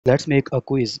Let's make a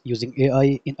quiz using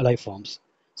AI in Aliveforms.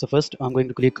 So first I'm going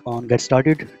to click on Get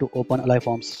Started to open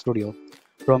Aliveforms Studio.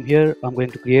 From here I'm going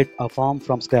to create a form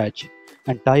from scratch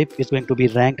and type is going to be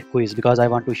ranked quiz because I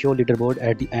want to show leaderboard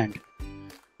at the end.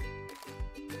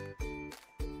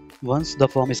 Once the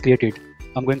form is created,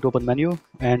 I'm going to open menu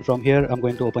and from here I'm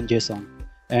going to open JSON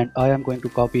and I am going to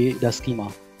copy the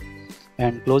schema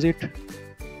and close it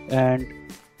and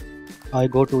I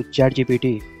go to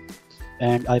ChatGPT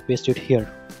and I paste it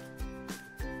here.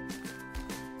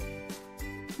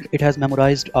 It has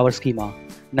memorized our schema.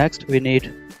 Next we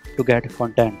need to get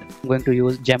content. I'm going to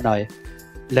use Gemini.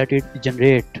 Let it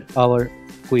generate our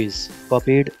quiz.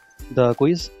 Copied the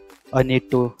quiz. I need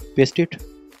to paste it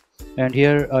and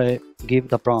here I give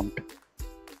the prompt.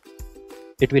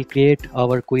 It will create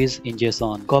our quiz in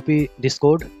JSON. Copy this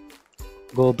code.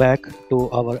 Go back to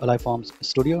our Aliveforms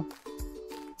Studio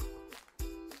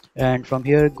and from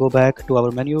here go back to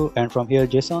our menu and from here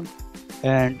JSON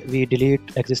and we delete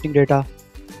existing data,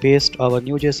 paste our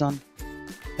new JSON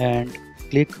and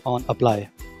click on apply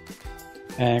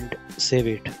and save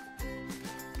it.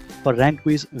 For ranked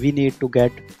quiz we need to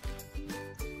get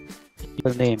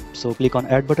your name, so click on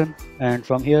add button and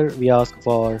from here we ask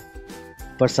for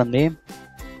person name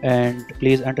and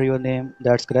please enter your name,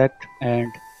 that's correct,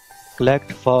 and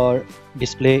collect for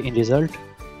display in result.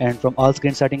 And from all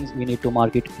screen settings we need to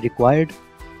mark it required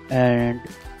and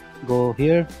go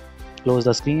here, close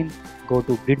the screen, go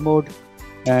to grid mode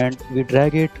and we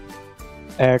drag it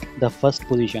at the first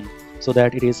position so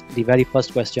that it is the very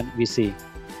first question we see.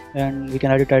 And we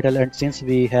can add a title, and since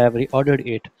we have reordered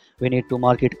it we need to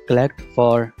mark it collect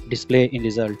for display in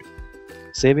result.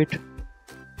 Save it,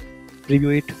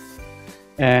 preview it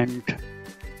and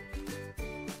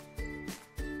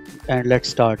let's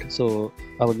start. So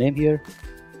our name here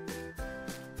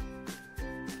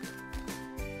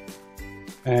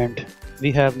and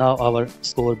we have now our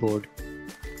scoreboard.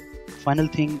 Final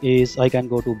thing is I can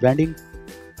go to branding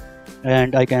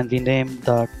and I can rename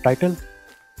the title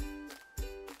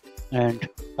and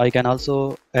I can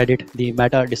also edit the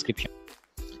meta description.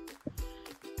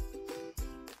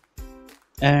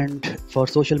 And for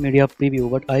social media preview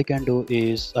what I can do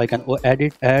is I can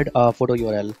add a photo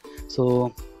URL.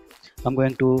 So I'm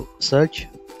going to search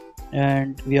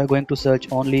and we are going to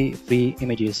search only free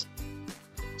images.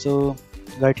 So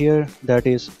right here, that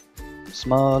is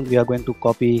small, we are going to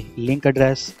copy link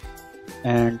address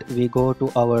and we go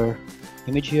to our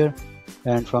image here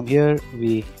and from here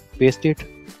we paste it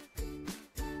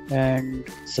and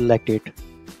select it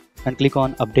and click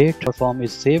on update. Our form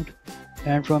is saved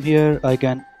and from here I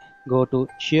can go to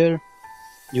share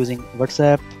using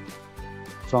WhatsApp.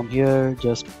 From here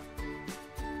just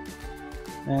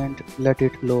and let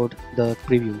it load the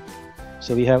preview.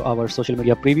 So we have our social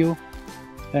media preview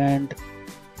and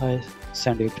I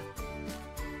send it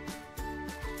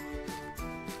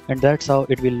and that's how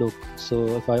it will look.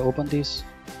 So if I open this,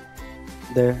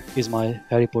 there is my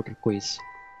Harry Potter quiz.